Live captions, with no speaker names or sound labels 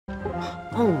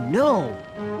Oh, no.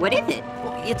 What is it?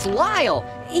 It's Lyle.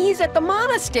 He's at the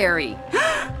monastery.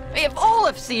 If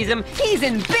Olaf sees him, he's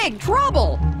in big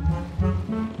trouble.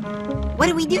 What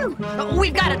do we do?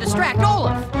 We've got to distract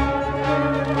Olaf.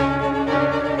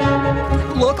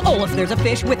 Look, Olaf, there's a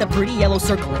fish with a pretty yellow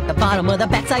circle at the bottom of the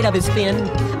backside of his fin.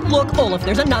 Look, Olaf,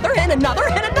 there's another and another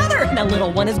and another. And the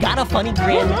little one has got a funny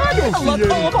grin. Well, I don't see Look,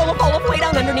 any. Olaf, way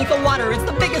down underneath the water. It's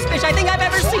the biggest fish I think I've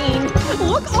ever seen.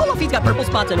 Look, Olaf, he's got purple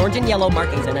spots and orange and yellow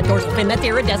markings and a dorsal fin that's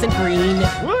iridescent green.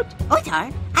 What?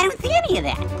 Otar, I don't see any of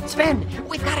that. Sven,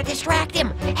 we've got to distract him.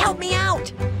 Help me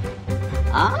out.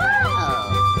 Oh.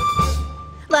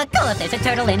 Look, Olaf, there's a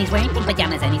turtle and he's wearing pink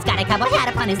pajamas and he's got a cowboy hat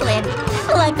upon his lid.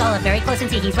 Look, Olaf, very close and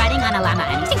see he's riding on a llama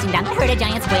and he's chasing down to herd a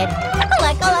giant squid.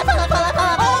 Look, Olaf.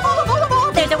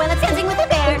 There's a whale that's dancing with a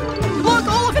bear. Look,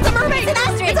 Olaf, it's a mermaid. It's an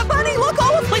ostrich. It's a bunny. Look,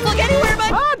 Olaf, please look anywhere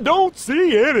but... I don't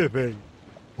see anything.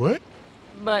 What?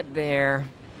 But there.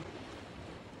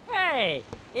 Hey,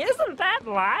 isn't that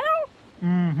Lyle?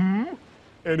 Mm-hmm.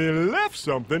 And he left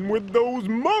something with those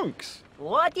monks.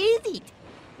 What is it?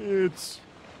 It's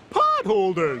pot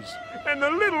holders and the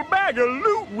little bag of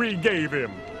loot we gave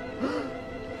him.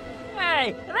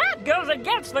 Hey, that goes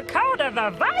against the code of the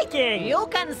Viking! You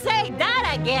can say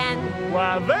that again.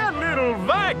 Why, that little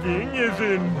Viking is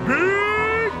in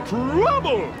big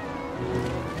trouble.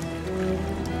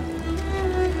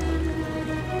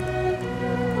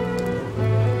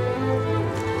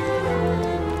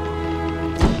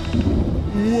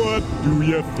 What do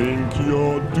you think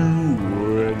you're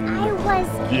doing? I was...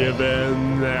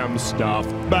 Giving them stuff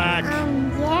back.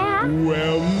 Yeah?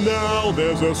 Well, now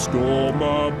there's a storm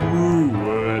a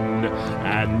brewing,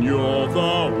 and you're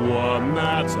the one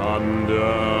that's under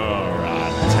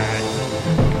attack.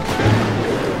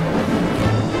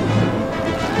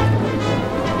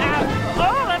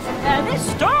 Olaf, this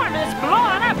storm is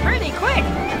blowing up pretty quick.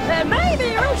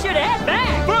 Maybe we should head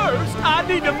back. First, I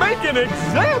need to make an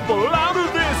example out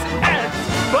of this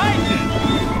ex-Viking.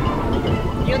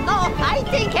 You know, I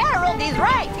think Harold is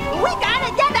right. We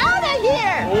gotta get out of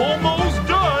here. Almost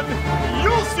done.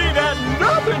 You'll see that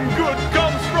nothing good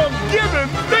comes from giving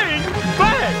things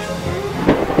back.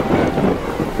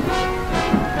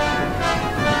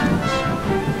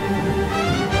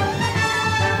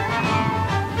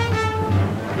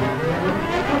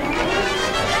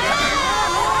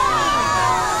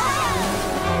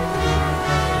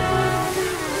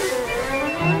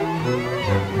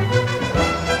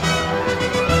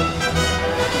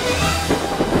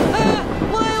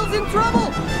 Lyle's in trouble.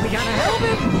 We gotta help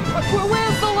him.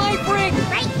 Where's the life ring?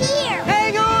 Right here!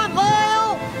 Hang on,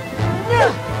 Lyle.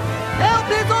 Help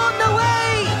is on the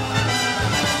way.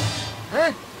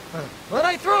 Huh? What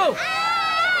I threw?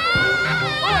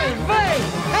 Oy vey!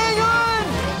 Hang on!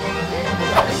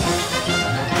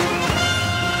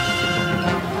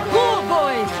 Pull,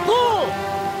 boys, pull!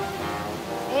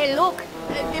 Hey, look.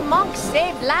 The monks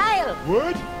saved Lyle.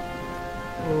 What?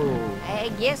 Oh. I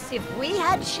guess if we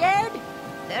had shared,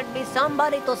 there'd be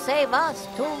somebody to save us,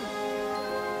 too.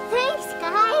 Thanks,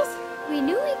 guys. We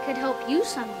knew we could help you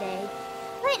someday.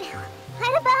 But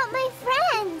what about my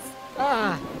friends?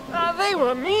 They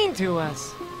were mean to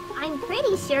us. I'm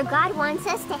pretty sure God wants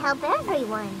us to help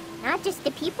everyone, not just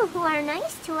the people who are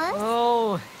nice to us.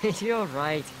 Oh, you're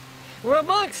right. We're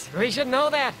monks. We should know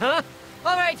that, huh?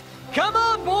 All right, come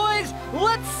on, boys.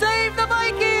 Let's save the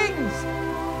Vikings.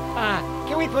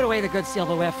 Can we put away the good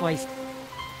silverware first?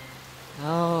 Oh,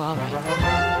 all right.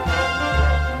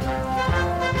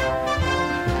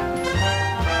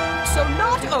 So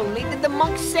not only did the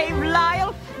monks save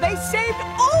Lyle, they saved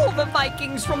all the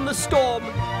Vikings from the storm.